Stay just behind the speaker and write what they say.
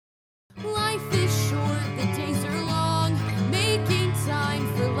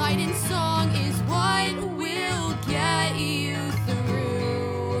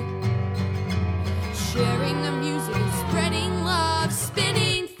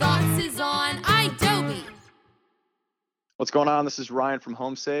What's going on? This is Ryan from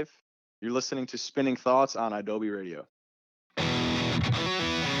HomeSafe. You're listening to Spinning Thoughts on Adobe Radio.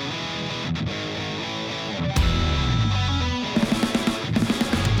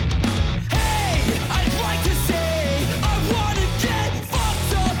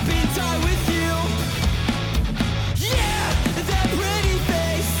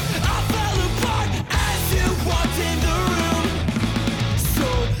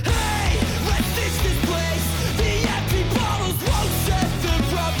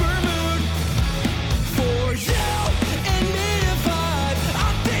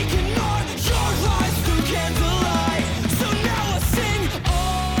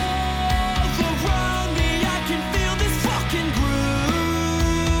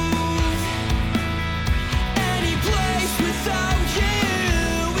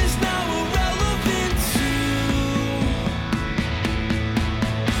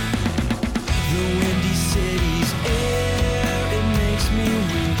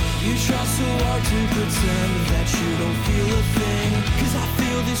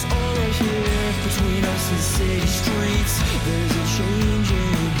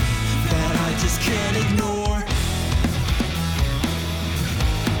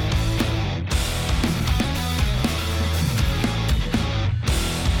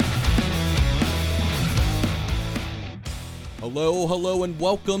 Hello, and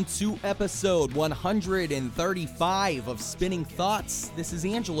welcome to episode 135 of Spinning Thoughts. This is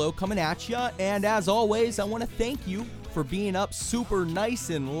Angelo coming at you, and as always, I want to thank you for being up super nice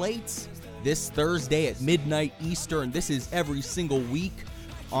and late this Thursday at midnight Eastern. This is every single week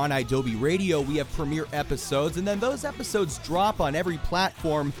on Adobe Radio. We have premiere episodes, and then those episodes drop on every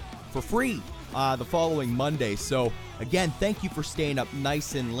platform for free the following Monday. So again, thank you for staying up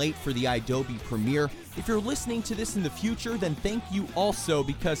nice and late for the Adobe premiere. If you're listening to this in the future, then thank you also,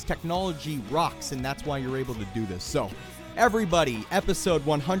 because technology rocks, and that's why you're able to do this. So everybody, episode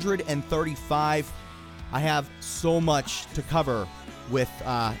 135. I have so much to cover with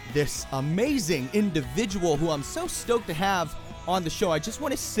this amazing individual who I'm so stoked to have on the show. I just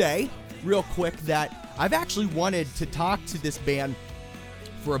want to say real quick that I've actually wanted to talk to this band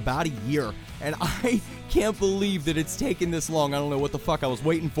for about a year, and I can't believe that it's taken this long. I don't know what the fuck I was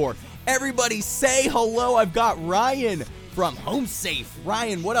waiting for. Everybody say hello. I've got Ryan from HomeSafe.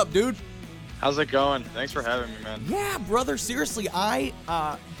 Ryan, what up, dude? How's it going? Thanks for having me, man. Yeah, brother, seriously,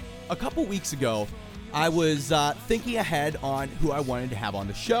 a couple weeks ago, I was thinking ahead on who I wanted to have on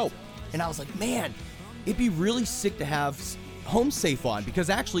the show, and I was like, man, it'd be really sick to have HomeSafe on, because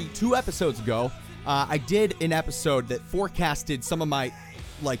actually 2 episodes ago, I did an episode that forecasted some of my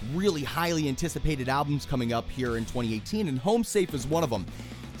really highly anticipated albums coming up here in 2018, and HomeSafe is one of them.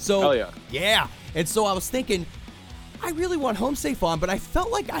 So, hell yeah. Yeah. And so I was thinking, I really want HomeSafe on, but I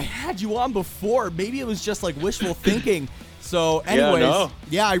felt like I had you on before. Maybe it was just like wishful thinking. So anyways,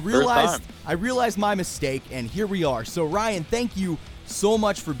 I realized my mistake, and here we are. So Ryan, thank you so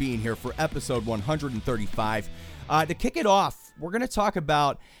much for being here for episode 135. To kick it off, we're going to talk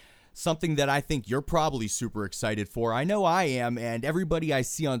about something that I think you're probably super excited for. I know I am, and everybody I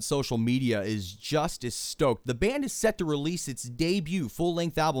see on social media is just as stoked. The band is set to release its debut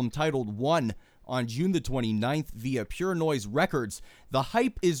full-length album titled One on June the 29th via Pure Noise Records. The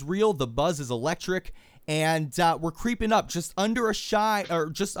hype is real, the buzz is electric, and we're creeping up just under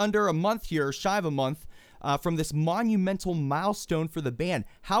a month here, shy of a month, from this monumental milestone for the band.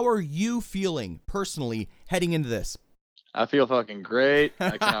 How are you feeling personally heading into this? I feel fucking great.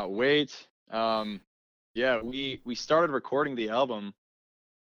 I cannot wait. We started recording the album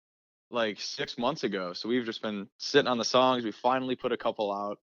like 6 months ago, so we've just been sitting on the songs. We finally put a couple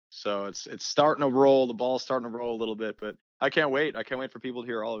out, so it's starting to roll. The ball's starting to roll a little bit, but I can't wait. I can't wait for people to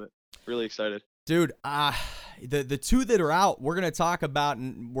hear all of it. Really excited. Dude, the 2 that are out, we're going to talk about,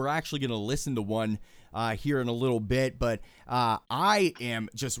 and we're actually going to listen to one here in a little bit, but I am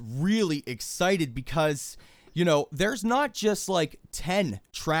just really excited because, you know, there's not just like 10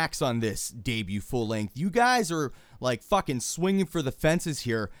 tracks on this debut full length. You guys are like fucking swinging for the fences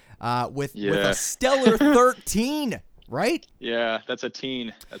here with a stellar 13, right? Yeah, that's a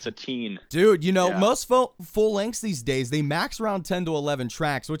teen. Dude, you know, most full lengths these days, they max around 10 to 11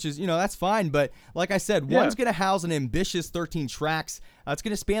 tracks, which is, you know, that's fine. But like I said, one's going to house an ambitious 13 tracks. It's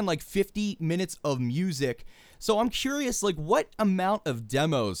going to span like 50 minutes of music. So I'm curious, like, what amount of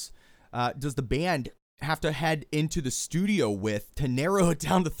demos does the band have to head into the studio with to narrow it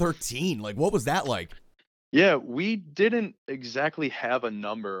down to 13? Like, what was that like? Yeah, we didn't exactly have a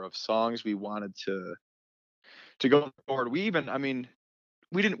number of songs we wanted to go forward. We didn't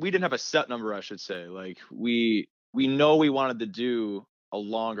have a set number, I should say. Like, we know we wanted to do a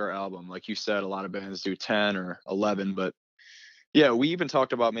longer album. Like you said, a lot of bands do 10 or 11, but Yeah, we even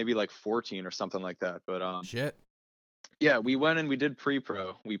talked about maybe like 14 or something like that. But Shit. yeah, we went and we did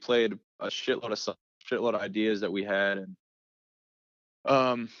pre-pro. We played a shitload of ideas that we had, and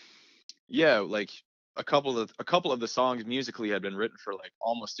um, yeah, like a couple of the songs musically had been written for like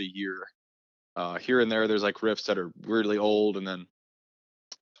almost a year. Here and there's like riffs that are weirdly old, and then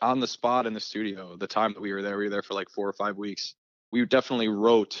on the spot in the studio, the time that we were there for like 4 or 5 weeks. We definitely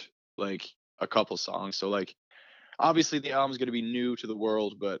wrote like a couple songs. So like obviously the album's gonna be new to the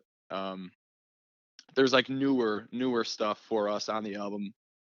world, but um there's like newer stuff for us on the album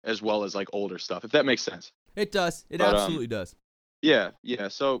as well as like older stuff, if that makes sense. It does. It But absolutely does. yeah.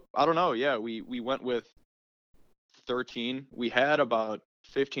 So I don't know. Yeah, we went with 13. We had about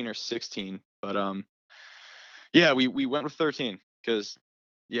 15 or 16, but yeah, we went with 13 because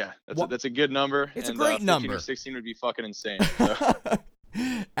yeah, What? that's a good number, It's a and great 15 or number. 16 would be fucking insane. So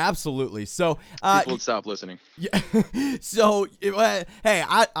Absolutely. So, people would stop listening. yeah. So, hey,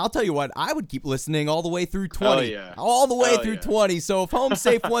 I'll tell you what. I would keep listening all the way through Oh 20, yeah. all the way Oh through yeah. 20. So, if Home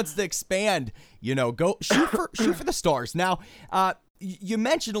Safe wants to expand, go shoot for the stars. Now, you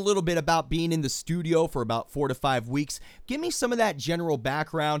mentioned a little bit about being in the studio for about 4 to 5 weeks. Give me some of that general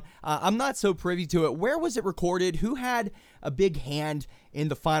background. I'm not so privy to it. Where was it recorded? Who had a big hand in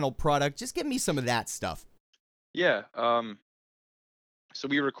the final product? Just give me some of that stuff. Yeah. So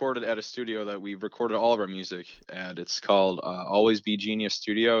we recorded at a studio that we recorded all of our music at. It's called Always Be Genius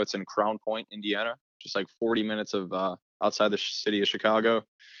Studio. It's in Crown Point, Indiana, just like 40 minutes of outside the city of Chicago.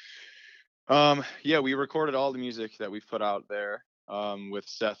 Yeah, we recorded all the music that we've put out there with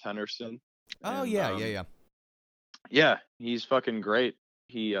Seth Henderson, Oh and yeah. yeah, he's fucking great.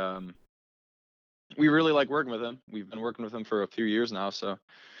 He we really like working with him. We've been working with him for a few years now, so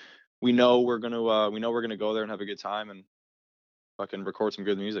we know we're gonna go there and have a good time and fucking record some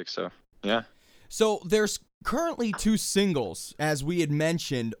good music. So yeah. So there's currently 2 singles, as we had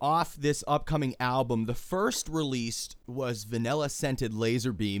mentioned, off this upcoming album. The first released was Vanilla Scented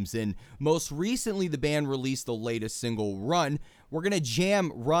Laser Beams, and most recently the band released the latest single, Run. We're going to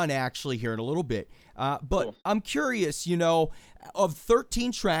jam Run actually here in a little bit. But Cool. I'm curious, of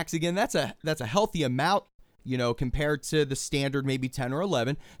 13 tracks, again, that's a healthy amount, compared to the standard maybe 10 or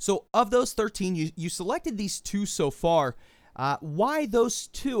 11. So of those 13, you selected these 2 so far. Why those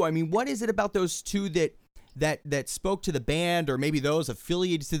 2? I mean, what is it about those 2 that spoke to the band, or maybe those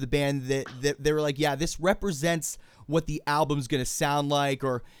affiliated to the band that they were like, yeah, this represents what the album's going to sound like,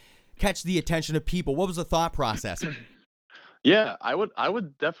 or catch the attention of people? What was the thought process? Yeah, I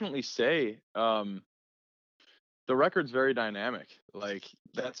would definitely say the record's very dynamic. Like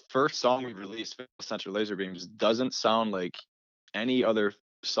that first song we released, Central Laser Beams, doesn't sound like any other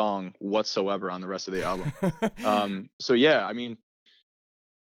song whatsoever on the rest of the album. So yeah, I mean,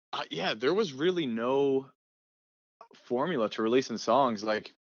 yeah, there was really no formula to releasing songs.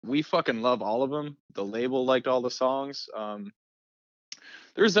 Like we fucking love all of them. The label liked all the songs.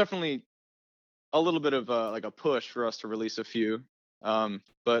 There's definitely a little bit of like a push for us to release a few.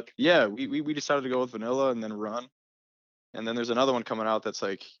 But yeah, we decided to go with Vanilla and then Run. And then there's another one coming out that's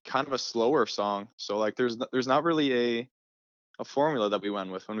like kind of a slower song. So like there's not really a formula that we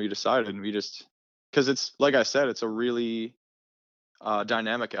went with when we decided. And we just, because it's like I said, it's a really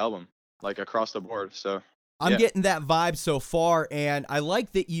dynamic album, like across the board. So I'm yeah. getting that vibe so far, and I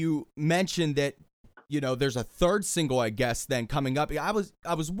like that you mentioned that there's a third single, I guess, then coming up. I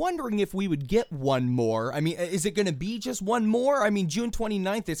was wondering if we would get one more. I mean, is it going to be just one more? I mean, June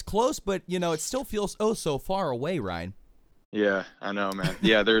 29th is close, but it still feels oh so far away, Ryan. Yeah, I know, man.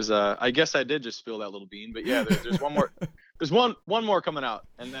 Yeah, there's I guess I did just spill that little bean, but yeah, there's one more. There's one more coming out,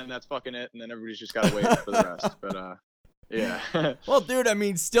 and then that's fucking it, and then everybody's just gotta wait for the rest. But yeah. Well, dude, I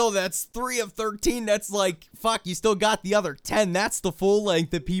mean, still, that's 3 of 13. That's like, fuck, you still got the other 10. That's the full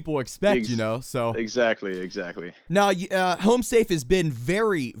length that people expect, so. Exactly. Now, Home Safe has been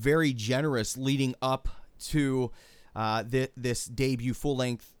very, very generous leading up to this debut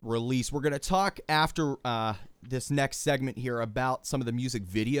full-length release. We're going to talk after this next segment here about some of the music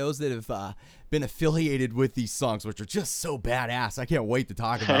videos that have been affiliated with these songs, which are just so badass. I can't wait to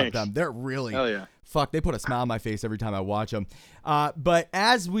talk about them. They're really... Hell yeah. Fuck, they put a smile on my face every time I watch them. But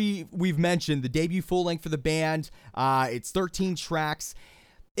as we've mentioned, the debut full length for the band, it's 13 tracks.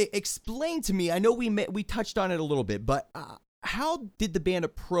 Explain to me, I know we touched on it a little bit, but how did the band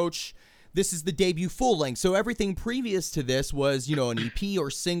approach? This is the debut full length, so everything previous to this was, an EP or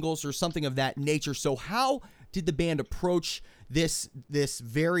singles or something of that nature. So how did the band approach this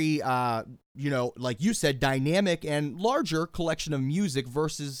very, like you said, dynamic and larger collection of music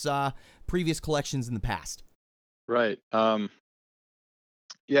versus previous collections in the past? Right.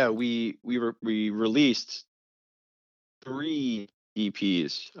 Yeah, we released 3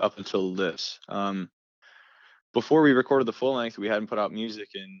 EPs up until this. Before we recorded the full length, we hadn't put out music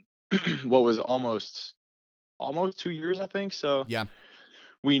in what was almost 2 years, I think. So Yeah.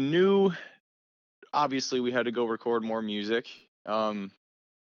 we knew obviously we had to go record more music.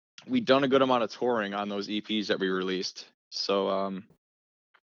 We'd done a good amount of touring on those EPs that we released. So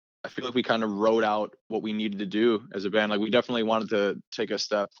I feel like we kind of wrote out what we needed to do as a band. Like we definitely wanted to take a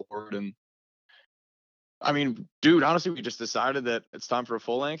step forward. And I mean, dude, honestly, we just decided that it's time for a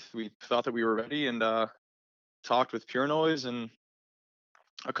full length. We thought that we were ready and talked with Pure Noise and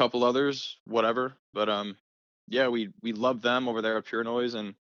a couple others, whatever. But yeah, we loved them over there at Pure Noise,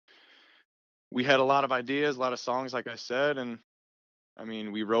 and we had a lot of ideas, a lot of songs, like I said, and I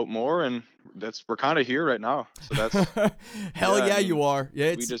mean, we wrote more, and we're kind of here right now. So that's hell yeah, I mean, you are.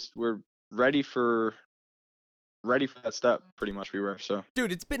 Yeah, we're ready for that step. Pretty much, we were. So,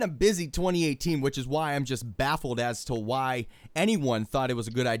 dude, it's been a busy 2018, which is why I'm just baffled as to why anyone thought it was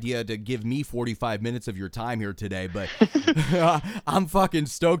a good idea to give me 45 minutes of your time here today. But I'm fucking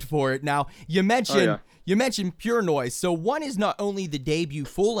stoked for it. Now, you mentioned Pure Noise. So one is not only the debut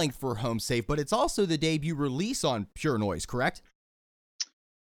full length for Home Safe, but it's also the debut release on Pure Noise, correct?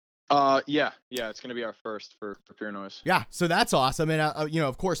 Yeah, it's gonna be our first for Pure Noise. Yeah, so that's awesome, and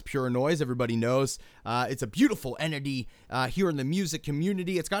of course, Pure Noise, everybody knows, it's a beautiful entity here in the music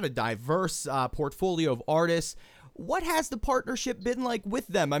community. It's got a diverse portfolio of artists. What has the partnership been like with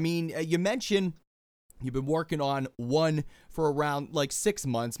them? I mean, you mentioned you've been working on one for around like 6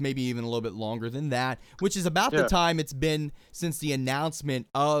 months, maybe even a little bit longer than that, which is about the time it's been since the announcement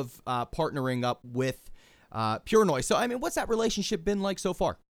of partnering up with Pure Noise. So, I mean, what's that relationship been like so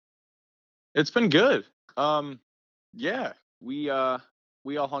far? It's been good. Yeah, we all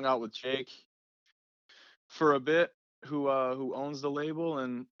hung out with Jake for a bit, who owns the label,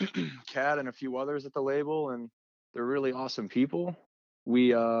 and Kat and a few others at the label, and they're really awesome people.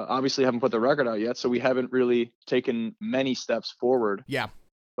 We obviously haven't put the record out yet, so we haven't really taken many steps forward. Yeah.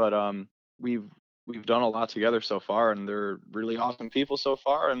 But we've done a lot together so far, and they're really awesome people so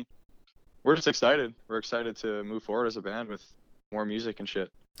far, and we're just excited. We're excited to move forward as a band with more music and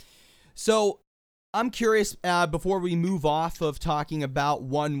shit. So I'm curious, before we move off of talking about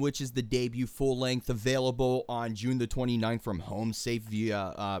one, which is the debut full length available on June the 29th from Home Safe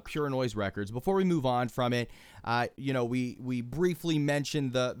via Pure Noise Records. Before we move on from it, we briefly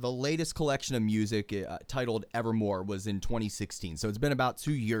mentioned the latest collection of music titled Evermore was in 2016. So it's been about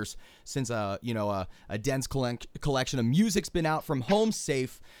 2 years since a dense collection of music's been out from Home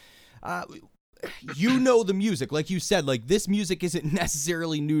Safe. You know the music, like you said, like this music isn't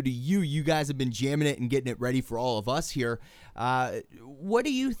necessarily new to you. You guys have been jamming it and getting it ready for all of us here. What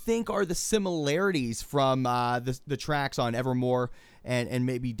do you think are the similarities from the tracks on Evermore and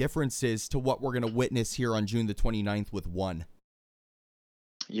maybe differences to what we're going to witness here on June the 29th with One?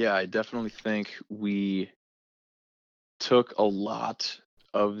 Yeah, I definitely think we took a lot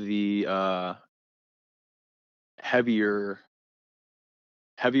of the heavier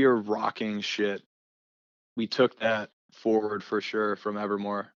rocking shit. We took that forward for sure from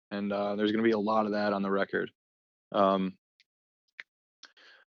Evermore, and there's gonna be a lot of that on the record.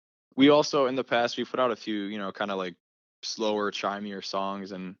 We also, in the past, we put out a few, kind of like slower, chimier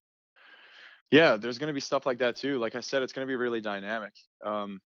songs, and yeah, there's gonna be stuff like that too. Like I said, it's gonna be really dynamic.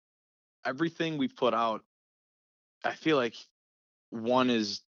 Everything we've put out, I feel like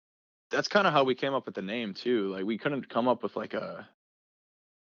that's kind of how we came up with the name too. Like we couldn't come up with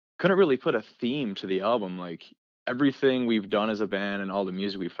couldn't really put a theme to the album. Like everything we've done as a band and all the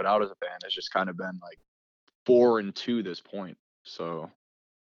music we've put out as a band has just kind of been like 4 and to this point. So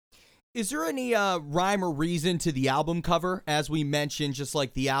is there any rhyme or reason to the album cover, as we mentioned, just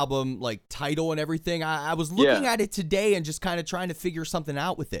like the album like title and everything? I was looking at it today and just kind of trying to figure something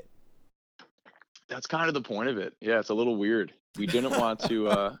out with it. That's kind of the point of it. Yeah, it's a little weird. We didn't want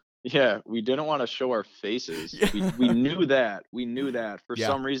to we didn't want to show our faces. Yeah. We knew that. For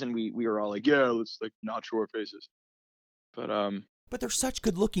some reason we were all like, yeah, let's like not show our faces. But they're such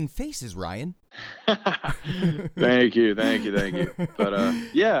good-looking faces, Ryan. Thank you.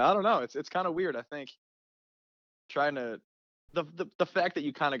 But yeah, I don't know. It's kind of weird. I think trying to the fact that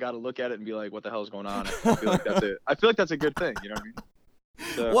you kind of got to look at it and be like, what the hell is going on? I feel like that's it. I feel like that's a good thing. You know what I mean?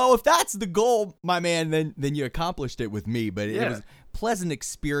 So, well, if that's the goal, my man, then you accomplished it with me. But it was a pleasant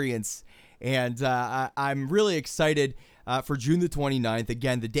experience, and I'm really excited for June the 29th.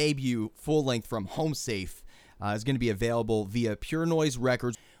 Again, the debut full-length from Home Safe is going to be available via Pure Noise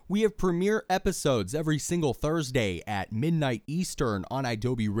Records. We have premiere episodes every single Thursday at midnight Eastern on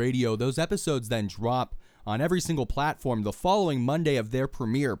Adobe Radio. Those episodes then drop on every single platform the following Monday of their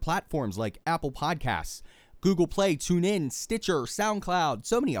premiere. Platforms like Apple Podcasts, Google Play, TuneIn, Stitcher, SoundCloud,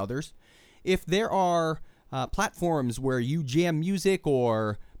 so many others. If there are platforms where you jam music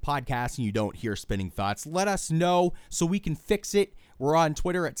or podcasts and you don't hear Spinning Thoughts, let us know so we can fix it. We're on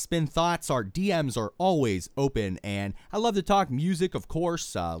Twitter at Spin Thoughts. Our DMs are always open, and I love to talk music, of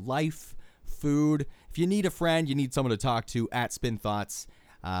course, life, food. If you need a friend, you need someone to talk to, at Spin Thoughts.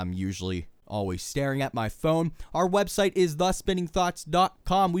 I'm usually always staring at my phone. Our website is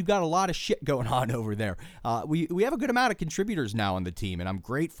thespinningthoughts.com. We've got a lot of shit going on over there. We have a good amount of contributors now on the team, and I'm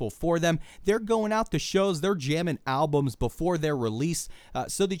grateful for them. They're going out to shows. They're jamming albums before their release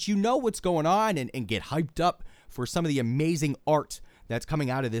so that you know what's going on and get hyped up for some of the amazing art that's coming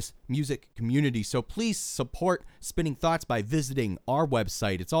out of this music community. So please support Spinning Thoughts by visiting our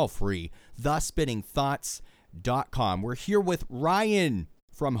website. It's all free, thespinningthoughts.com. We're here with Ryan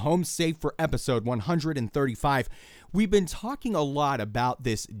from Home Safe for episode 135. We've been talking a lot about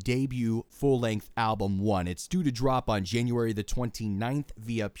this debut full-length album, One. It's due to drop on January the 29th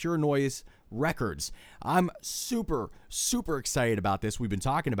via Pure Noise Records. I'm super excited about this. We've been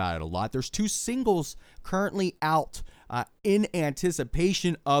talking about it a lot. There's 2 singles currently out in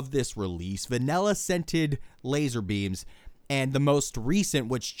anticipation of this release: Vanilla Scented Laser Beams, and the most recent,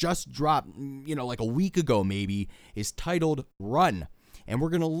 which just dropped, like a week ago maybe, is titled Run. And we're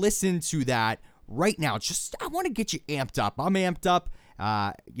going to listen to that right now. I want to get you amped up. I'm amped up.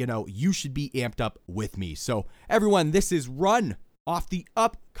 You should be amped up with me. So everyone, this is Run off the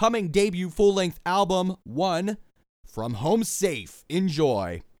upcoming debut full-length album, One, from Home Safe.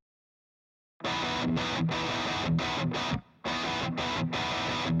 Enjoy.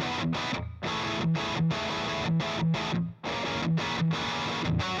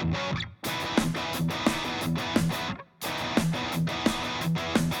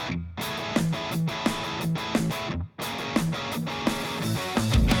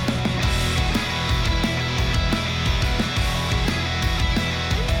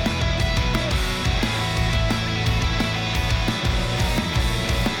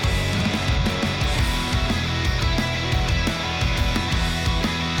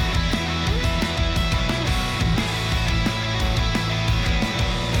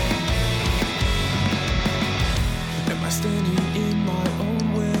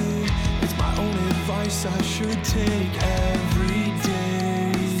 I should take every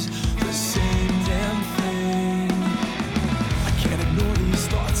day's the same damn thing. I can't ignore these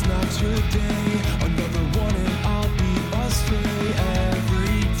thoughts, not today. Another one and I'll be astray.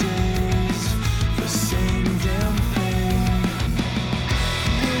 Every day's the same damn thing.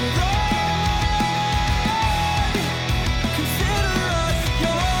 Run, consider us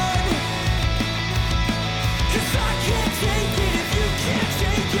gone. 'Cause I can't take it if you can't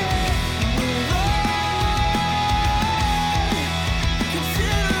take it.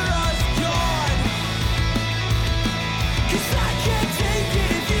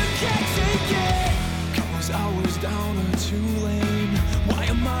 Hours down a 2-lane. Why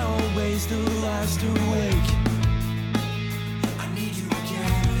am I always the last awake? I need you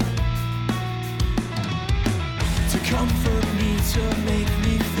again to comfort me, to make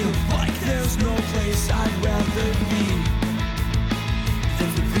me feel like there's no place I'd rather be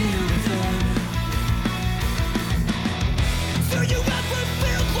than to be with them. Do you ever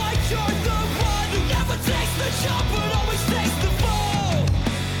feel like you're the one who never takes the jump but always takes the fall?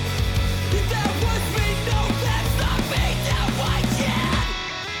 That was me. No, that's not me. Now I can't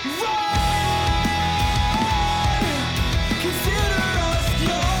run. Consider us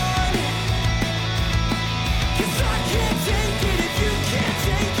gone. 'Cause I can't take it if you can't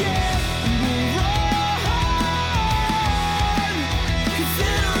take it. Run.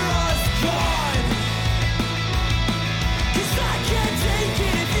 Consider us gone. 'Cause I can't take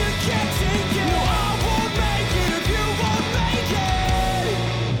it if you can't take it. No, I won't make it if you won't make it.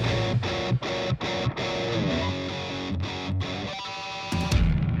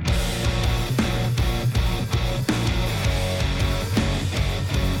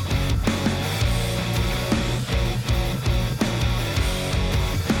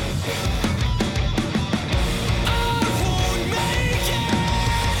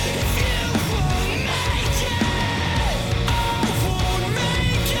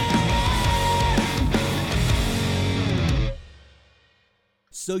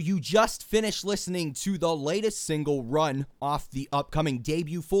 So you just finished listening to the latest single, Run, off the upcoming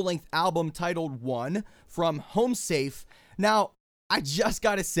debut full-length album titled One from Home Safe. Now, I just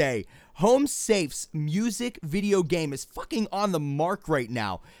gotta say, Home Safe's music video game is fucking on the mark right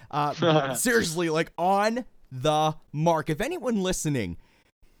now. Seriously, like on the mark. If anyone listening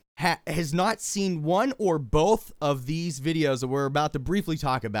has not seen one or both of these videos that we're about to briefly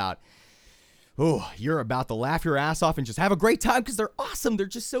talk about, Oh, you're about to laugh your ass off and just have a great time because they're awesome. They're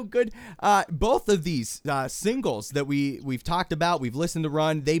just so good. Both of these singles that we've talked about, we've listened to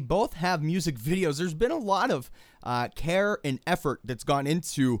Run, they both have music videos. There's been a lot of care and effort that's gone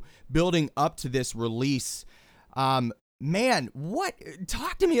into building up to this release. Man,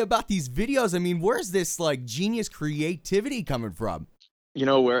 talk to me about these videos. I mean, where's this like genius creativity coming from? You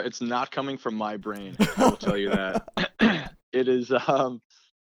know where it's not coming from my brain. I will tell you that. It is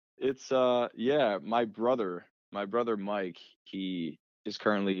my brother Mike, he is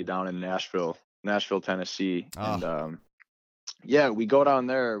currently down in Nashville, Tennessee. Oh. And we go down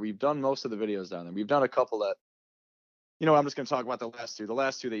there. We've done most of the videos down there. We've done a couple that, I'm just going to talk about the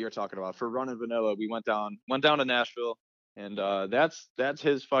last two that you're talking about. For Run and Vanilla, we went down to Nashville, and that's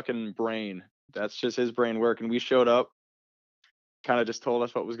his fucking brain. That's just his brain working. We showed up, kind of just told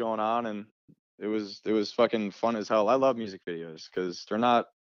us what was going on, and it was fucking fun as hell. I love music videos because they're not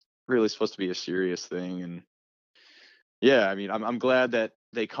really supposed to be a serious thing, and I mean, I'm glad that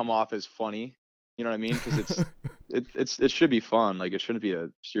they come off as funny. You know what I mean? Because it should be fun. Like, it shouldn't be a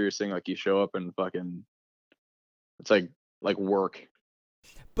serious thing. Like, you show up and fucking, it's like work.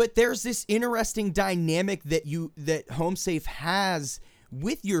 But there's this interesting dynamic that HomeSafe has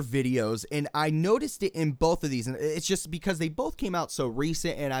with your videos, and I noticed it in both of these, and it's just because they both came out so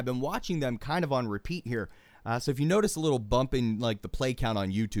recent, and I've been watching them kind of on repeat here. So if you notice a little bump in like the play count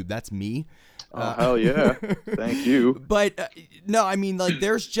on YouTube, that's me. Hell yeah. Thank you. But no, I mean, like,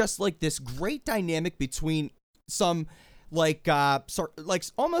 there's just like this great dynamic between some like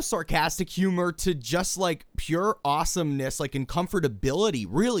almost sarcastic humor to just like pure awesomeness, like, and comfortability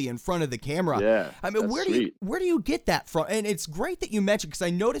really in front of the camera. Yeah. I mean, where do you get that from? And it's great that you mentioned, because I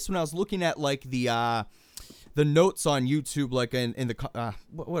noticed when I was looking at like the notes on YouTube, like in the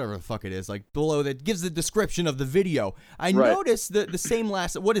whatever the fuck it is, like below that gives the description of the video, I noticed the same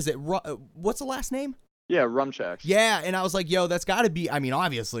last, what is it? What's the last name? Yeah, Rumchacks. Yeah, and I was like, yo, that's got to be, I mean,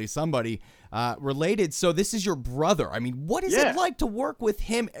 obviously somebody related. So this is your brother. I mean, what is it like to work with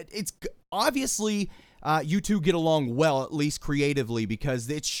him? It's obviously you two get along well, at least creatively, because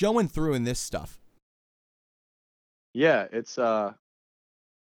it's showing through in this stuff. Yeah, it's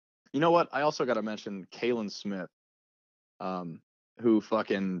you know what? I also got to mention Kalen Smith, who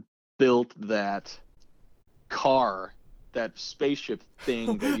fucking built that car, that spaceship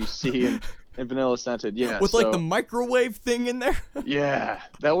thing that you see in Vanilla Scented. Yeah, with like the microwave thing in there. Yeah,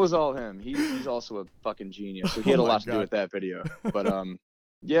 that was all him. He's also a fucking genius. So he had a lot to do with that video. But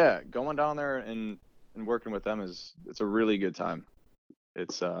going down there and working with them it's a really good time.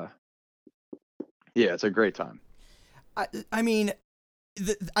 It's it's a great time. I mean,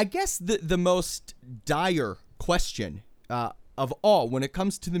 I guess the most dire question of all when it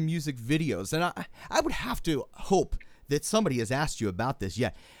comes to the music videos, and I would have to hope that somebody has asked you about this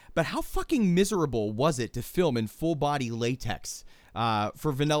yet, but how fucking miserable was it to film in full body latex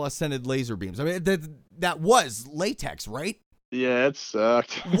for Vanilla Scented Laser Beams? I mean, that was latex, right? Yeah, it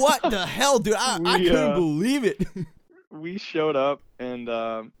sucked. What the hell, dude? I couldn't believe it. We showed up, and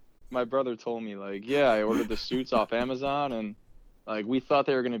my brother told me, like, I ordered the suits off Amazon, and like, we thought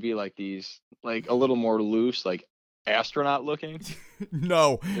they were going to be like these, like a little more loose, like astronaut looking.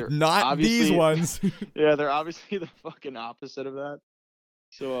 No, not these ones. Yeah, they're obviously the fucking opposite of that.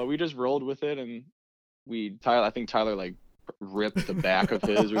 So we just rolled with it, and I think Tyler like ripped the back of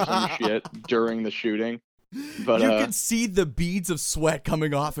his or some shit during the shooting. But you could see the beads of sweat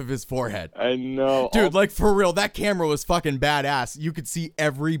coming off of his forehead. I know. Dude, like, for real, that camera was fucking badass. You could see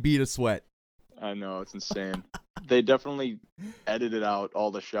every bead of sweat. I know, it's insane. They definitely edited out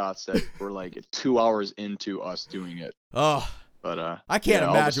all the shots that were like 2 hours into us doing it. Oh, but I can't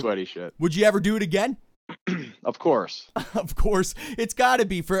imagine all the sweaty shit. Would you ever do it again? Of course. Of course, it's got to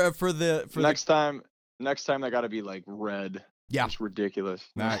be for next time. Next time, they got to be like red. Yeah, it's ridiculous.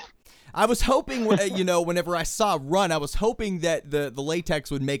 All right. I was hoping, whenever I saw Run, I was hoping that the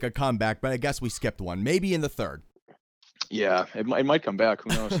latex would make a comeback, but I guess we skipped one. Maybe in the third. Yeah, it might come back. Who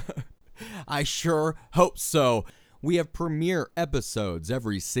knows? I sure hope so. We have premiere episodes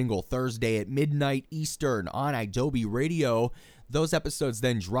every single Thursday at midnight Eastern on Adobe Radio. Those episodes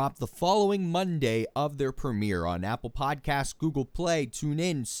then drop the following Monday of their premiere on Apple Podcasts, Google Play,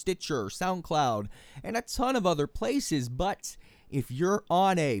 TuneIn, Stitcher, SoundCloud, and a ton of other places. But if you're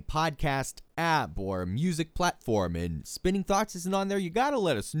on a podcast app or a music platform and Spinning Thoughts isn't on there, you got to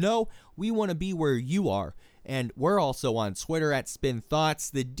let us know. We want to be where you are. And we're also on Twitter at Spin Thoughts.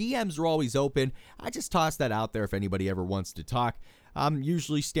 The DMs are always open. I just toss that out there if anybody ever wants to talk. I'm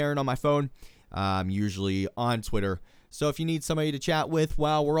usually staring on my phone. I'm usually on Twitter. So if you need somebody to chat with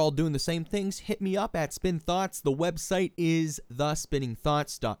while we're all doing the same things, hit me up at Spin Thoughts. The website is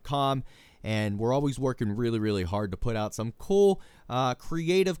thespinningthoughts.com. and we're always working really, really hard to put out some cool,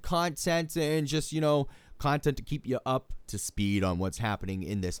 creative content and just, content to keep you up to speed on what's happening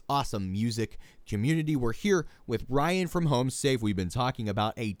in this awesome music community. We're here with Ryan from Home Safe. We've been talking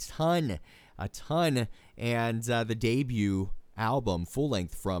about a ton, and the debut album, full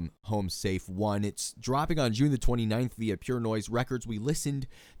length from Home Safe 1. It's dropping on June the 29th via Pure Noise Records. We listened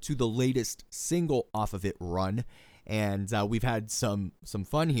to the latest single off of it, Run, and we've had some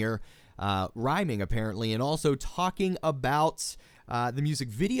fun here, rhyming apparently, and also talking about the music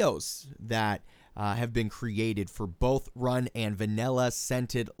videos that have been created for both Run and Vanilla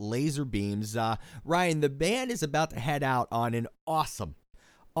Scented Laser Beams. Ryan, the band is about to head out on an awesome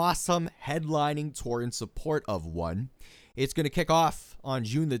headlining tour in support of One. It's going to kick off on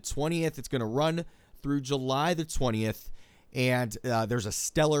June the 20th. It's going to run through July the 20th, and there's a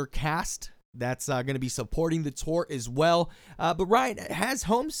stellar cast that's going to be supporting the tour as well. But Ryan, has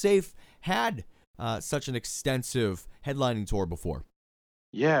Home Safe had such an extensive headlining tour before?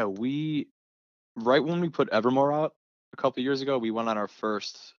 Yeah, right when we put Evermore out a couple years ago, we went on our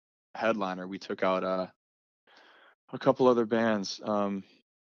first headliner. We took out a couple other bands.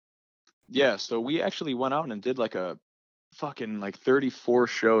 Yeah, so we actually went out and did like a fucking 34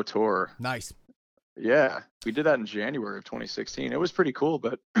 show tour. Nice. Yeah, we did that in January of 2016. It was pretty cool,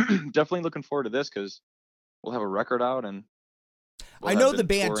 but definitely looking forward to this because we'll have a record out and I know the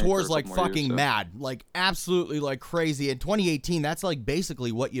band tours like fucking mad, like absolutely like crazy. In 2018, that's like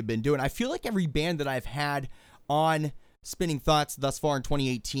basically what you've been doing. I feel like every band that I've had on Spinning Thoughts thus far in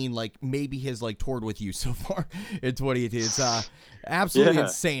 2018, like maybe has like toured with you so far in 2018. It's absolutely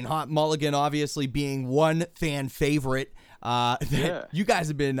insane. Hot Mulligan obviously being one fan favorite that you guys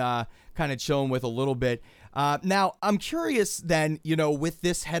have been kind of chilling with a little bit. Now I'm curious then, with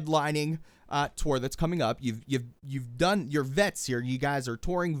this headlining tour that's coming up, you've done your vets here. You guys are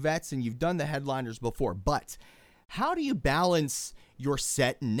touring vets and you've done the headliners before, but how do you balance your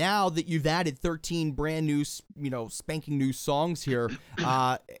set now that you've added 13 brand new, spanking new songs here?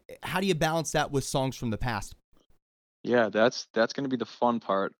 How do you balance that with songs from the past? Yeah, that's going to be the fun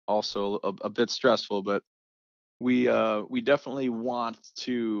part. Also a bit stressful, but we definitely want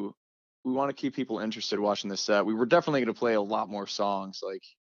to keep people interested watching this set. We were definitely going to play a lot more songs. Like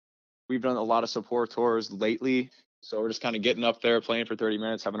we've done a lot of support tours lately, so we're just kind of getting up there, playing for 30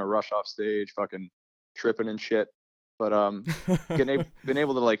 minutes, having a rush off stage, fucking tripping and shit. But been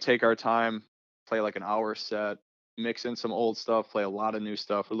able to like take our time, play like an hour set, mix in some old stuff, play a lot of new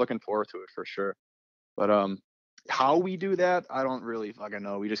stuff. We're looking forward to it for sure. But how we do that, I don't really fucking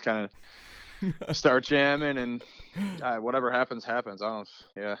know. We just kind of start jamming and whatever happens.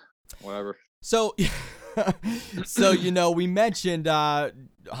 Whatever. So we mentioned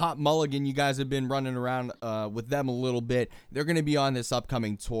Hot Mulligan. You guys have been running around with them a little bit. They're going to be on this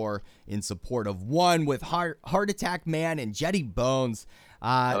upcoming tour in support of One with Heart Attack Man and Jetty Bones.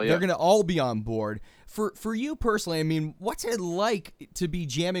 They're going to all be on board. For you personally, I mean, what's it like to be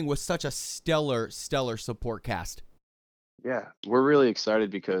jamming with such a stellar support cast? Yeah, we're really excited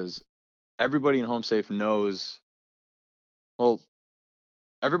because everybody in Home Safe knows. Well,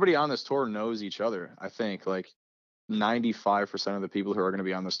 everybody on this tour knows each other. I think like 95% of the people who are going to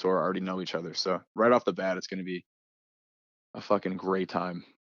be on this tour already know each other. So right off the bat, it's going to be a fucking great time.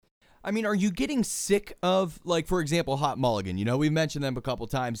 I mean, are you getting sick of, like, for example, Hot Mulligan? We've mentioned them a couple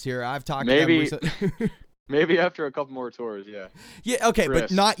times here. I've talked to them recently. Maybe after a couple more tours, yeah. Yeah, okay, Chris,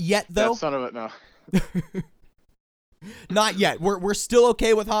 but not yet, though? That son of it, no. Not yet. We're still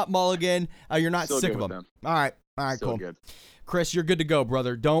okay with Hot Mulligan. You're not still sick of them. All right, still cool. Good. Chris, you're good to go,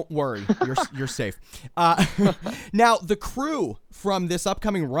 brother. Don't worry. You're safe. Now, the crew from this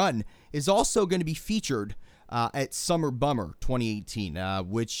upcoming run is also going to be featured at Summer Bummer 2018,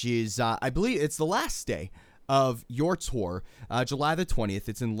 which is, I believe, it's the last day of your tour, July the 20th.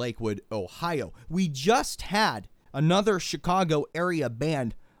 It's in Lakewood, Ohio. We just had another Chicago area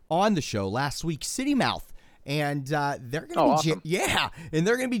band on the show last week, City Mouth, and they're going to be awesome. And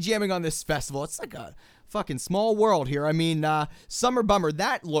they're going to be jamming on this festival. It's like a fucking small world here. I mean, Summer Bummer,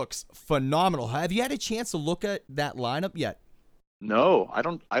 that looks phenomenal. Have you had a chance to look at that lineup yet? No, I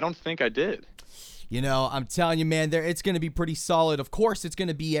don't think I did. I'm telling you, man, it's going to be pretty solid. Of course, it's going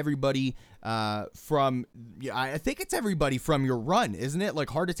to be everybody from, I think it's everybody from your run, isn't it? Like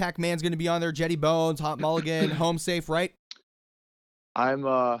Heart Attack Man's going to be on there, Jetty Bones, Hot Mulligan, Home Safe, right?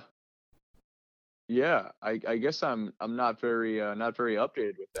 I guess I'm not very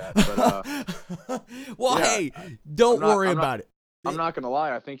updated with that. But well, yeah, hey, don't worry about it. I'm not gonna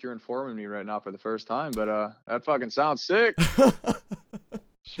lie. I think you're informing me right now for the first time. But that fucking sounds sick.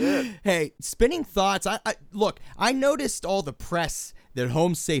 Shit. Hey, Spinning Thoughts. I look. I noticed all the press that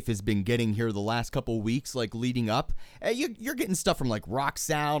Home Safe has been getting here the last couple weeks, like leading up. You're getting stuff from like Rock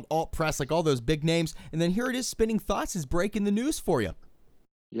Sound, Alt Press, like all those big names, and then here it is. Spinning Thoughts is breaking the news for you.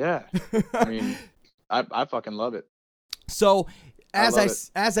 Yeah, I mean, I fucking love it. So, as I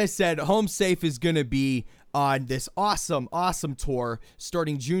I said, Home Safe is going to be on this awesome tour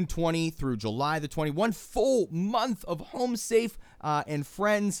starting June 20 through July the 20. 1 full month of Home Safe and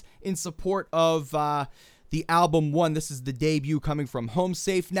friends in support of the album One. This is the debut coming from Home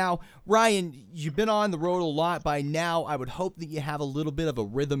Safe. Now, Ryan, you've been on the road a lot by now. I would hope that you have a little bit of a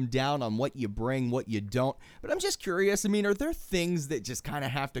rhythm down on what you bring, what you don't. But I'm just curious, I mean, are there things that just kind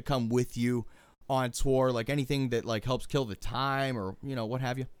of have to come with you on tour, like anything that like helps kill the time or, what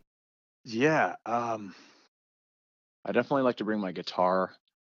have you? Yeah, I definitely like to bring my guitar.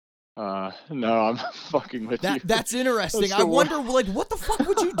 No, I'm fucking with you. That's interesting. That's I the wonder, like, what the fuck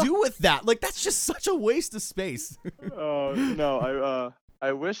would you do with that? Like, that's just such a waste of space. No,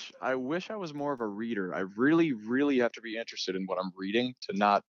 I wish I was more of a reader. I really, really have to be interested in what I'm reading to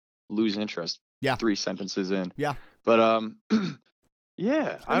not lose interest. Yeah. 3 sentences in. Yeah. But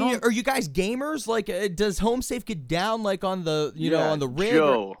yeah. I mean, are you guys gamers? Like, does Home Safe get down like on the, on the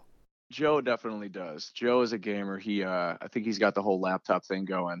rig? Joe definitely does. Joe is a gamer. I think he's got the whole laptop thing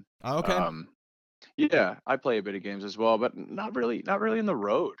going. Oh, okay. Yeah, I play a bit of games as well, but not really in the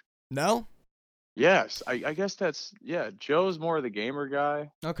road. No? Yes, I guess Joe's more of the gamer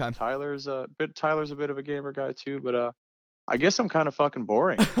guy. Okay. Tyler's a bit of a gamer guy too, but I guess I'm kind of fucking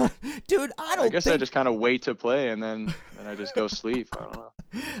boring. Dude, I just kind of wait to play and then I just go sleep. I don't know.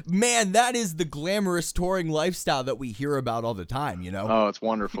 Man, that is the glamorous touring lifestyle that we hear about all the time, Oh, it's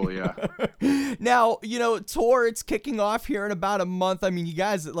wonderful, yeah. Now, tour, it's kicking off here in about a month. I mean, you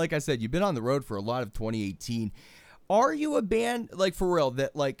guys, like I said, you've been on the road for a lot of 2018. Are you a band, like, for real,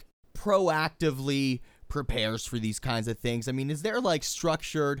 that, like, proactively prepares for these kinds of things? I mean, is there, like,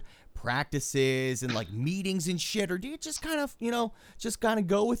 structured practices and, like, meetings and shit, or do you just kind of,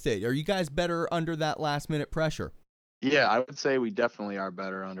 go with it? Are you guys better under that last-minute pressure? Yeah, I would say we definitely are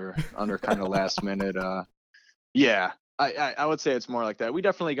better under kind of last minute. Yeah, I would say it's more like that. We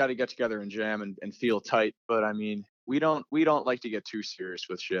definitely got to get together and jam and feel tight, but I mean, we don't like to get too serious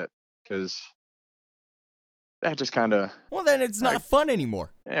with shit because that just kind of. Well, then it's not fun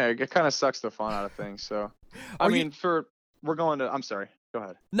anymore. Yeah, it kind of sucks the fun out of things. So, we're going to. I'm sorry. Go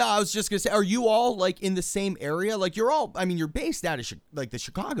ahead. No, I was just gonna say, are you all like in the same area? Like you're based out of like the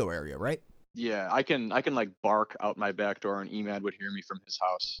Chicago area, right? Yeah, I can like bark out my back door and Emad would hear me from his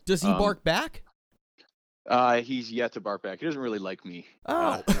house. Does he bark back? He's yet to bark back. He doesn't really like me.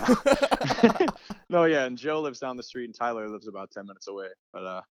 Oh. No, yeah, and Joe lives down the street and Tyler lives about 10 minutes away.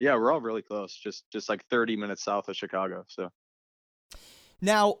 But yeah, we're all really close. Just like 30 minutes south of Chicago. So.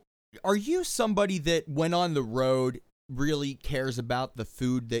 Now, are you somebody that when on the road really cares about the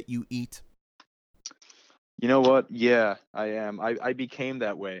food that you eat? You know what? Yeah, I am. I became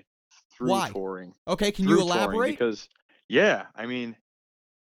that way. Why? Touring. Okay, can you elaborate? Because, yeah, I mean,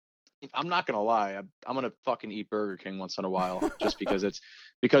 I'm not gonna lie. I'm gonna fucking eat Burger King once in a while, just because it's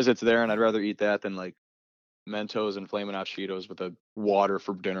there, and I'd rather eat that than like Mentos and Flamin' Hot Cheetos with a water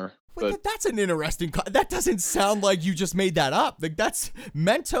for dinner. Wait, but that's an interesting. That doesn't sound like you just made that up. Like that's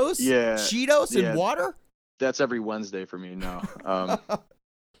Mentos, Cheetos, and water. That's every Wednesday for me now.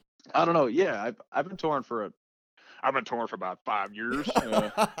 I don't know. Yeah, I've been touring for about 5 years.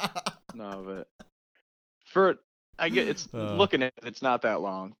 No, but I get it's looking at it's not that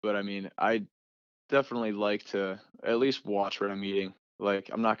long, but I mean, I definitely like to at least watch what I'm eating. Like,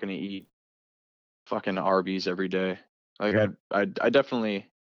 I'm not gonna eat fucking Arby's every day. Like, I definitely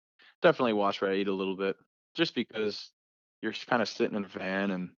watch what I eat a little bit, just because you're kind of sitting in a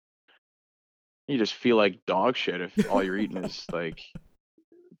van and you just feel like dog shit if all you're eating is like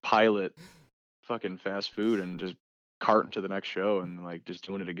pilot fucking fast food and just carting to the next show and like just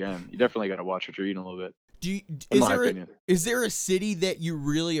doing it again. You definitely got to watch what you're eating a little bit. Is there a city that you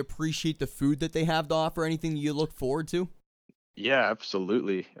really appreciate the food that they have to offer? Anything you look forward to? Yeah,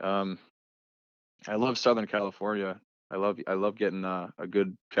 absolutely. I love Southern California. I love getting a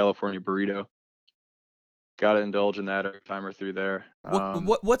good California burrito. Got to indulge in that every time we're through there.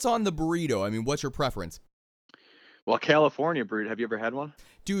 What's on the burrito? I mean, what's your preference? Well, California burrito. Have you ever had one?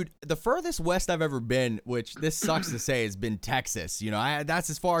 Dude, the furthest west I've ever been, which this sucks to say, has been Texas. That's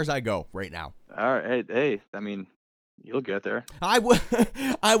as far as I go right now. All right. Hey, I mean, you'll get there. I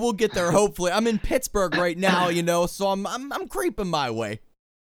will get there, hopefully. I'm in Pittsburgh right now, so I'm creeping my way.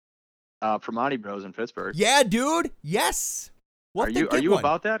 Primanti Bros in Pittsburgh. Yeah, dude. Yes. Are you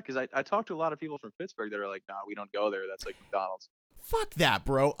about that? Because I talked to a lot of people from Pittsburgh that are like, nah, we don't go there. That's like McDonald's. Fuck that,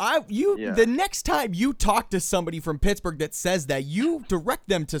 bro. Yeah. The next time you talk to somebody from Pittsburgh that says that, you direct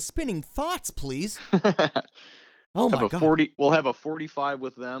them to Spinning Thoughts, please. Oh have my a god. 40. We'll have a 45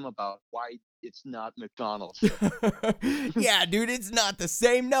 with them about why it's not McDonald's. Yeah, dude, it's not the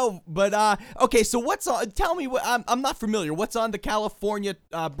same. No, but okay. So what's on? Tell me what. I'm not familiar. What's on the California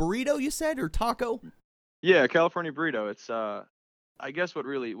burrito? You said, or taco? Yeah, California burrito. It's I guess what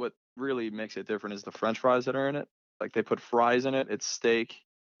really makes it different is the French fries that are in it. Like they put fries in it. It's steak.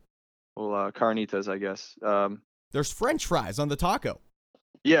 Well, carnitas, I guess. There's French fries on the taco.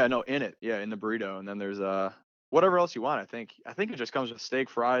 Yeah, no, in it. Yeah, in the burrito, and then there's whatever else you want. I think it just comes with steak,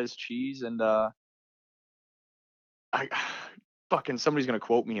 fries, cheese, and I fucking somebody's gonna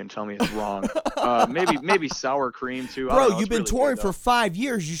quote me and tell me it's wrong. Maybe sour cream too. I don't Bro, know, you've it's been really touring good, for though. 5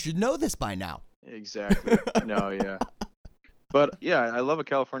 years. You should know this by now. Exactly. No, yeah. But yeah, I love a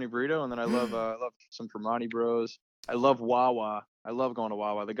California burrito, and then I love some Permani Bros. I love Wawa. I love going to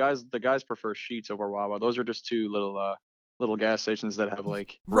Wawa. The guys prefer Sheets over Wawa. Those are just two little gas stations that have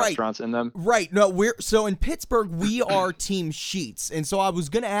like Right. restaurants in them. Right. No, so in Pittsburgh we are Team Sheets, and so I was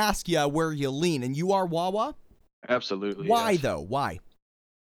gonna ask you where you lean, and you are Wawa. Absolutely. Why yes. though? Why?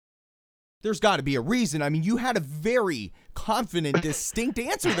 There's got to be a reason. I mean, you had a very confident, distinct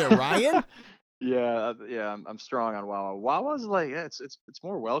answer there, Ryan. Yeah, I'm strong on Wawa. Wawa's like, yeah, it's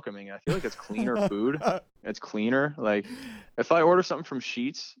more welcoming. I feel like it's cleaner food. It's cleaner. Like if I order something from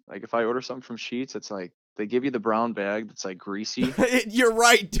Sheets, it's like they give you the brown bag that's like greasy, You're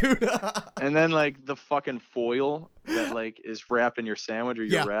right, dude. and then like the fucking foil that like is wrapped in your sandwich or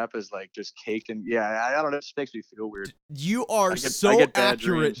your Yeah. wrap is like just caked in. Yeah, I don't know. It just makes me feel weird. You are I get so bad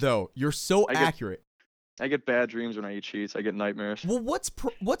accurate, dreams. though. You're so I get- accurate. I get bad dreams when I eat Sheets. I get nightmares. Well, what's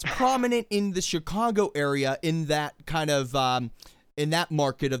prominent in the Chicago area in that kind of in that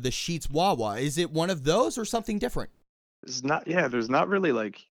market of the Sheets Wawa? Is it one of those or something different? There's not really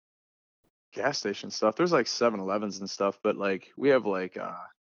like gas station stuff. There's like 7-Elevens and stuff, but like we have like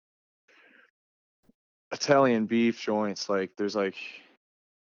Italian beef joints. Like there's like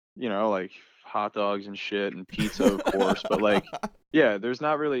like hot dogs and shit and pizza, of course. But like yeah, there's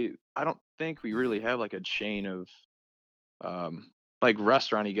not really. I don't think we really have like a chain of like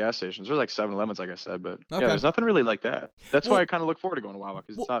restaurant-y gas stations. There's like 7-Elevens, like I said, but Okay. yeah, there's nothing really like that. That's Well- why I kind of look forward to going to Wawa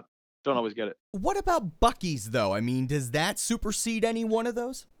because don't always get it. What about Buc-ee's though? I mean, does that supersede any one of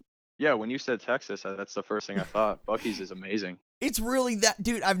those? Yeah, when you said Texas, that's the first thing I thought. Buc-ee's is amazing. It's really that,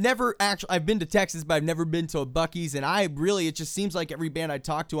 dude. I've been to Texas, but I've never been to a Buc-ee's, and it just seems like every band I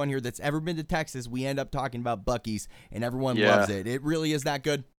talk to on here that's ever been to Texas, we end up talking about Buc-ee's, and everyone Yeah. loves it. It really is that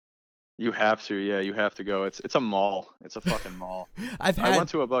good. You have to, yeah, you have to go. It's a mall. It's a fucking mall. I've I had went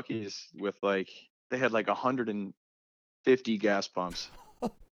to a Buc-ee's with they had like 150 gas pumps,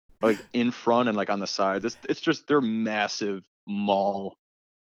 like in front and like on the side. It's just they're massive mall.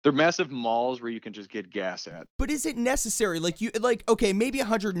 They're massive malls where you can just get gas at. But is it necessary? Okay, maybe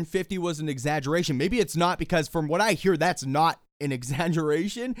 150 was an exaggeration. Maybe it's not, because from what I hear, that's not an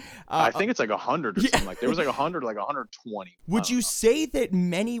exaggeration. I think it's like 100 or yeah. something. Like there was like 100, like 120. Would you say that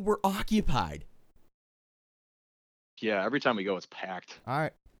many were occupied? Yeah, every time we go, it's packed. All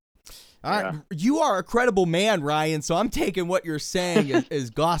right. All right. You are a credible man, Ryan, so I'm taking what you're saying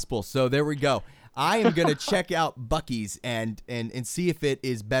as gospel. So there we go. I am going to check out Buc-ee's and see if it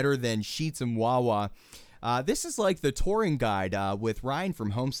is better than Sheets and Wawa. This is like the touring guide with Ryan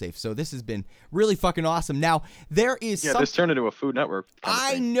from HomeSafe. So this has been really fucking awesome. Now, there is this turned into a Food Network.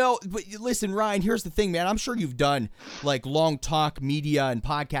 I know, but listen, Ryan, here's the thing, man. I'm sure you've done like long talk media and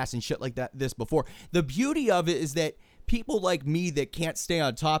podcasts and shit like this before. The beauty of it is that people like me that can't stay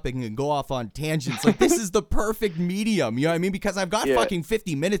on topic and go off on tangents, like this is the perfect medium, you know what I mean? Because I've got fucking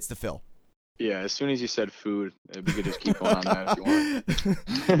 50 minutes to fill. Yeah, as soon as you said food, we could just keep going on that if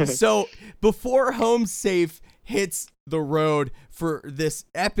you want. So before HomeSafe hits the road for this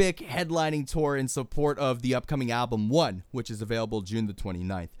epic headlining tour in support of the upcoming album One, which is available June the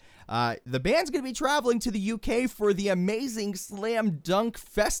 29th, the band's going to be traveling to the UK for the amazing Slam Dunk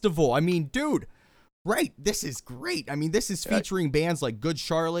Festival. I mean, dude, right, this is great. I mean, this is featuring bands like Good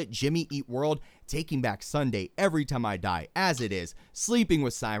Charlotte, Jimmy Eat World, Taking Back Sunday, Every Time I Die, As It Is, Sleeping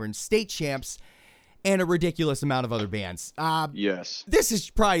with Sirens, State Champs, and a ridiculous amount of other bands. Yes. This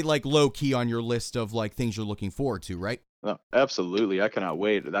is probably like low key on your list of like things you're looking forward to, right? No, absolutely. I cannot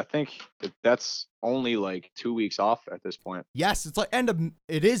wait. I think that's only like 2 weeks off at this point. Yes, it's like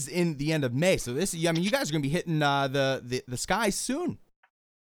it is in the end of May. So I mean, you guys are going to be hitting the skies soon.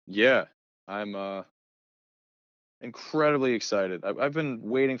 Yeah, I'm incredibly excited. I've been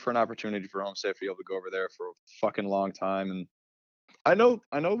waiting for an opportunity for HomeSafe to be able to go over there for a fucking long time, and I know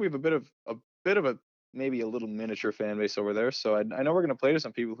we have a bit of a maybe a little miniature fan base over there. So I know we're gonna play to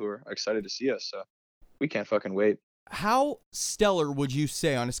some people who are excited to see us. So we can't fucking wait. How stellar would you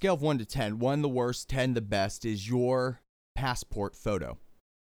say on a scale of 1 to 10, 1 the worst, 10 the best, is your passport photo?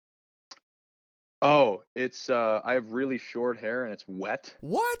 Oh, it's I have really short hair and it's wet.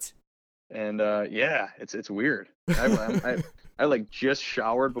 What? And yeah, it's weird. I like just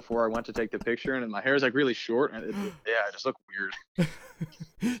showered before I went to take the picture, and my hair is like really short, and yeah, I just look weird.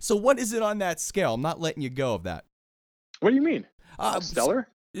 So what is it on that scale? I'm not letting you go of that. What do you mean? Stellar?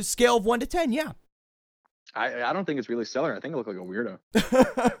 Scale of 1 to 10, yeah. I don't think it's really stellar. I think I look like a weirdo.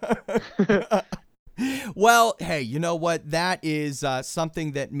 Well, hey, you know what? That is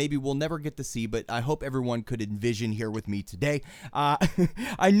something that maybe we'll never get to see, but I hope everyone could envision here with me today.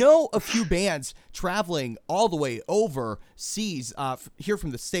 I know a few bands traveling all the way overseas here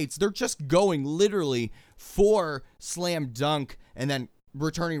from the States. They're just going literally for Slam Dunk and then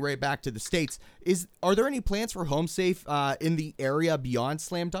returning right back to the States. Are there any plans for Home Safe in the area beyond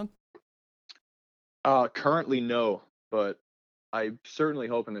Slam Dunk? Currently, no, but I certainly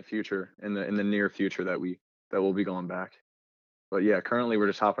hope in the future, in the near future, that we'll be going back. But yeah, currently we're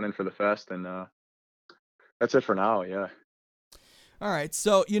just hopping in for the fest, and that's it for now. Yeah. All right,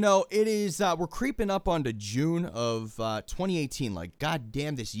 so it is. We're creeping up onto June of 2018. Like,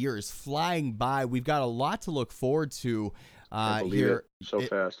 goddamn, this year is flying by. We've got a lot to look forward to. Here so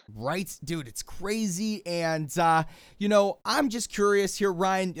fast, right, dude? It's crazy, and I'm just curious here,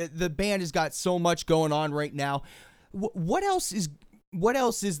 Ryan. The band has got so much going on right now. What else is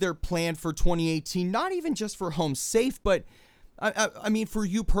there planned for 2018? Not even just for Home Safe, but I mean for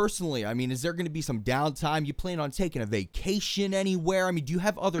you personally. I mean, is there going to be some downtime? You plan on taking a vacation anywhere? I mean, do you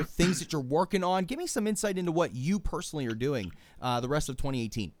have other things that you're working on? Give me some insight into what you personally are doing the rest of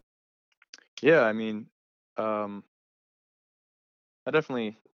 2018. Yeah, I mean, I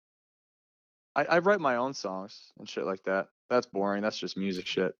write my own songs and shit like that. That's boring. That's just music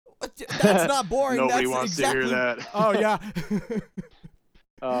shit. That's not boring. Nobody That's wants exactly... to hear that. Oh yeah.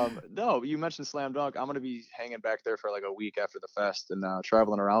 No, you mentioned Slam Dunk. I'm gonna be hanging back there for like a week after the fest and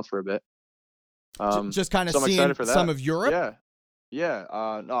traveling around for a bit. Just kind of so I'm seeing excited for that. some of Europe. Yeah.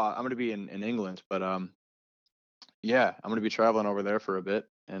 No, I'm gonna be in England, but yeah, I'm gonna be traveling over there for a bit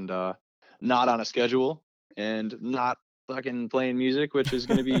and not on a schedule and not fucking playing music, which is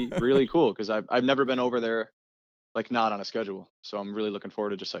gonna be really cool because I've never been over there like not on a schedule. So I'm really looking forward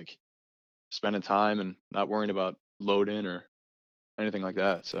to just like spending time and not worrying about loading or anything like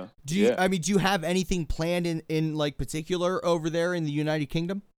that. So do you have anything planned in like particular over there in the United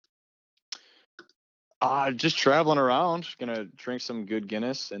Kingdom? Just traveling around, gonna drink some good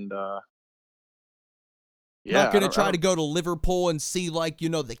Guinness and yeah. Not gonna try to go to Liverpool and see like,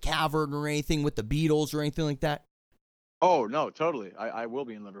 the Cavern or anything with the Beatles or anything like that? Oh no, totally. I will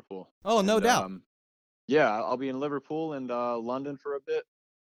be in Liverpool. Oh, no doubt. Yeah, I'll be in Liverpool and London for a bit,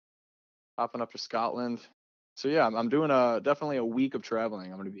 hopping up to Scotland. So yeah, I'm doing definitely a week of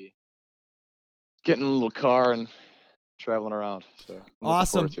traveling. I'm gonna be getting in a little car and traveling around. So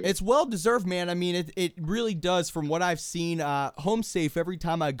awesome. It's well deserved, man. I mean, it really does. From what I've seen, Home Safe. Every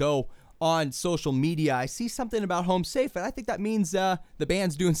time I go on social media, I see something about Home Safe, and I think that means the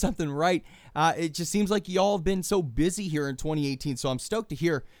band's doing something right. It just seems like y'all have been so busy here in 2018. So I'm stoked to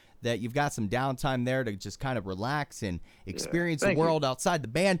hear that you've got some downtime there to just kind of relax and experience the world outside the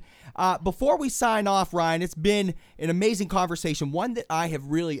band. Before we sign off, Ryan, it's been an amazing conversation, one that I've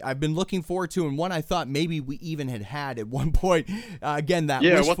been looking forward to, and one I thought maybe we even had at one point. Again, that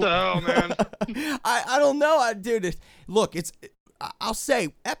what the hell, man? I don't know, dude. Look, I'll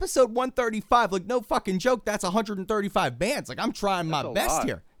say episode 135, like no fucking joke, that's 135 bands. Like I'm trying my best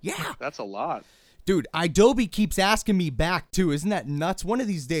here. Yeah. That's a lot. Dude, Adobe keeps asking me back too. Isn't that nuts? One of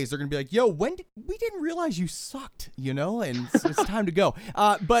these days they're going to be like, yo, we didn't realize you sucked, and it's time to go.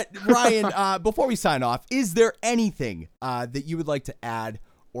 But Ryan, before we sign off, is there anything that you would like to add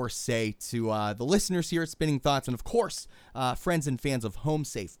or say to the listeners here at Spinning Thoughts and of course, friends and fans of Home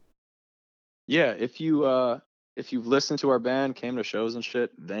Safe? Yeah, if you've listened to our band, came to shows and shit,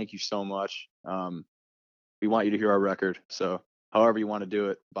 thank you so much. We want you to hear our record. So however you want to do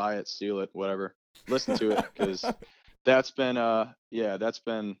it, buy it, steal it, whatever. Listen to it because that's been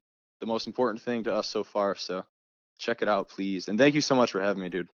the most important thing to us so far. So check it out, please. And thank you so much for having me,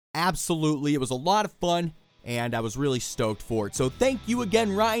 dude. Absolutely. It was a lot of fun and I was really stoked for it. So thank you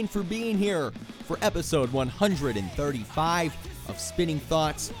again, Ryan, for being here for episode 135 of Spinning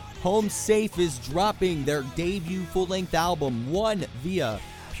Thoughts. Home Safe is dropping their debut full-length album, One, via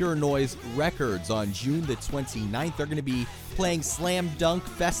Pure Noise Records on June the 29th. They're going to be playing Slam Dunk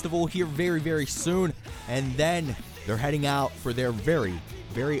Festival here very, very soon. And then they're heading out for their very,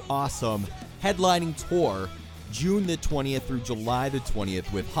 very awesome headlining tour June the 20th through July the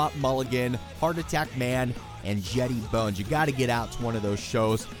 20th with Hot Mulligan, Heart Attack Man, and Jetty Bones. You got to get out to one of those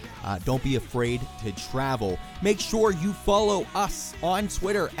shows. Don't be afraid to travel. Make sure you follow us on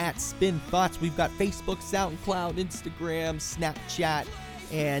Twitter at Spin Thoughts. We've got Facebook, SoundCloud, Instagram, Snapchat,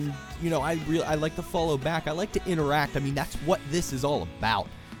 and I like to follow back. I like to interact. I mean, that's what this is all about.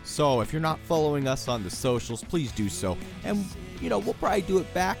 So if you're not following us on the socials, please do so. And we'll probably do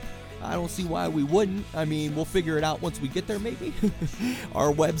it back. I don't see why we wouldn't. I mean, we'll figure it out once we get there, maybe.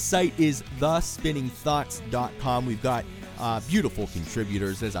 Our website is thespinningthoughts.com. We've got beautiful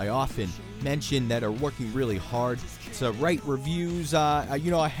contributors, as I often mention, that are working really hard to write reviews,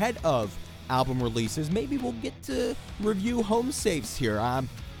 ahead of album releases. Maybe we'll get to review home saves here.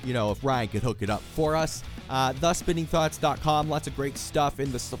 If Ryan could hook it up for us. Thespinningthoughts.com. Lots of great stuff,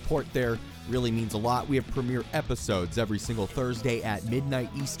 and the support there really means a lot. We have premiere episodes every single Thursday at midnight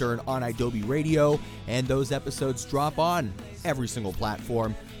Eastern on Adobe Radio, and those episodes drop on every single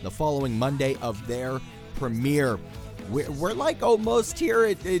platform the following Monday of their premiere. We're like almost here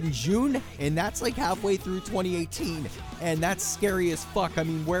in June, and that's like halfway through 2018, and that's scary as fuck. I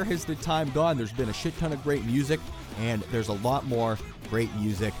mean, where has the time gone? There's been a shit ton of great music, and there's a lot more great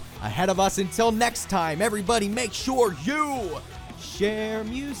music ahead of us. Until next time, everybody, make sure you share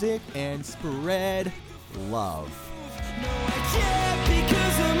music and spread love. No, I can't